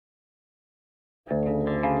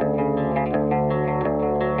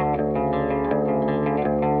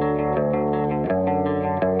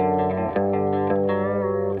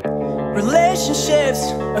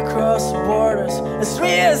relationships across the borders. It's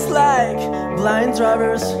real like blind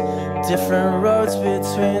drivers, different roads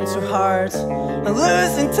between two hearts. I'm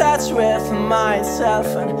losing touch with myself,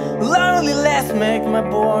 and loneliness make my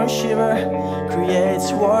bone shiver.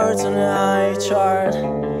 Creates words on an eye chart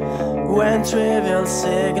when trivial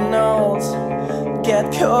signals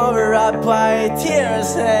get covered up by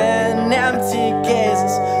tears and empty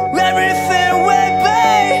gazes. Everything went